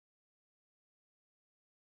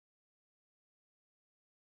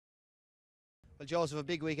Well, Joseph, a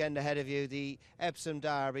big weekend ahead of you. The Epsom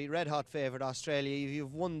Derby, red hot favourite Australia.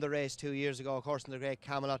 You've won the race 2 years ago, of course, in the Great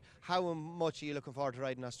Camelot. How much are you looking forward to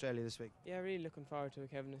riding Australia this week? Yeah, really looking forward to it,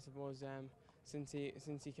 Kevin. I suppose since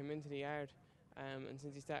he came into the yard, and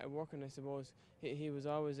since he started working, I suppose he was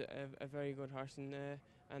always a very good horse, and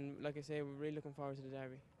like I say, we're really looking forward to the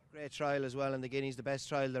Derby. Great trial as well in the Guineas, the best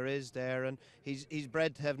trial there is there, and he's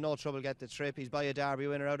bred to have no trouble get the trip. He's by a Derby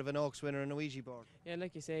winner out of an Oaks winner and a Ouija board. Yeah,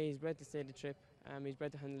 like you say, he's bred to stay the trip. He's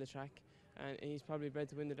bred to handle the track, and he's probably bred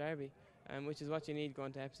to win the Derby, which is what you need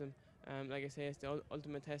going to Epsom. Like I say, it's the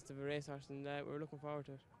ultimate test of a racehorse, and we're looking forward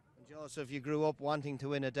to it. And Joseph, you grew up wanting to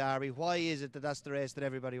win a Derby. Why is it that that's the race that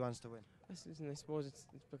everybody wants to win? Listen, I suppose it's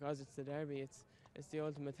because it's the Derby. It's the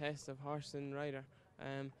ultimate test of horse and rider.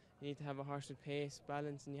 You need to have a horse with pace,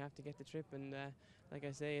 balance, and you have to get the trip. And like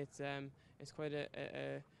I say, it's quite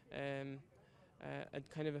a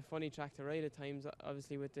kind of a funny track to ride at times.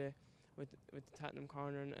 Obviously with the Tottenham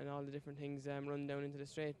corner and all the different things run down into the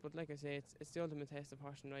straight. But like I say, it's the ultimate test of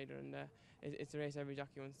horse and rider, and it's a race every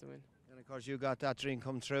jockey wants to win. And of course you got that dream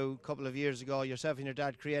come true a couple of years ago. Yourself and your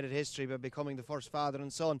dad created history by becoming the first father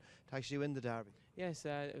and son to actually win the Derby. Yes,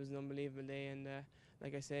 it was an unbelievable day, and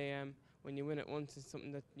like I say, when you win it once, it's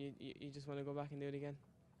something that you just want to go back and do it again.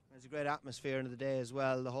 There's a great atmosphere in the day as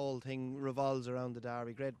well. The whole thing revolves around the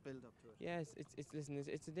Derby. Great build up to it. Yes,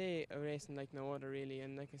 it's a day of racing like no other really,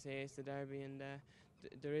 and like I say, it's the Derby, and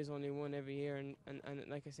there is only one every year, and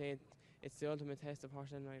like I say, it's the ultimate test of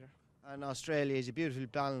horse and rider. And Australia is a beautifully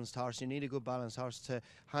balanced horse. You need a good balanced horse to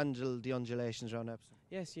handle the undulations around Epsom.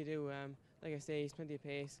 Yes, you do. Like I say, he's plenty of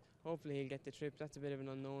pace. Hopefully he'll get the trip. That's a bit of an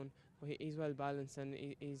unknown, but he's well balanced, and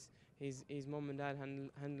his mum and dad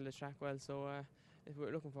handle the track well. So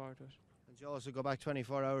we're looking forward to it. And you also go back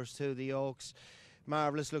 24 hours to the Oaks.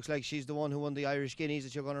 Marvellous. Looks like she's the one who won the Irish Guineas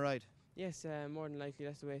that you're going to ride. Yes, more than likely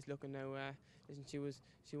that's the way it's looking now. Listen,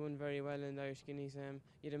 she won very well in the Irish Guineas.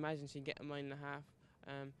 You'd imagine she'd get a mile and a half.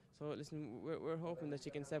 So listen, we're hoping that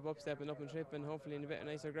she can stepping up and trip, and hopefully in a bit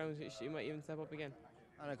nicer ground she might even step up again.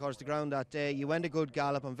 And of course the ground that day, you went a good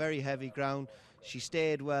gallop on very heavy ground. She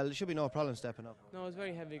stayed well. There should be no problem stepping up. No, it was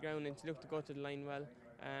very heavy ground, and she looked to go to the line well.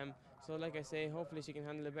 So like I say, hopefully she can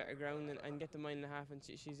handle a better ground and get the mile and a half, and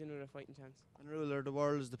she's in with a fighting chance. And Ruler of the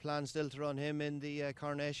World, is the plan still to run him in the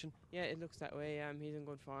Coronation? Yeah, it looks that way. He's in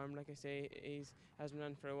good form. Like I say, he's has been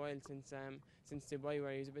on for a while since Dubai,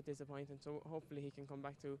 where he was a bit disappointing. So hopefully he can come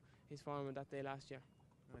back to his form of that day last year.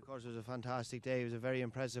 And of course it was a fantastic day. He was a very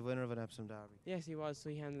impressive winner of an Epsom Derby. Yes, he was. So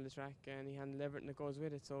he handled the track and he handled everything that goes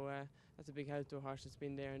with it. So that's a big help to a horse that's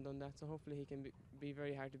been there and done that. So hopefully he can be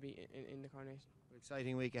very hard to beat in the Coronation.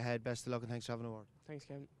 Exciting week ahead. Best of luck and thanks for having a word. Thanks,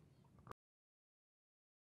 Kevin.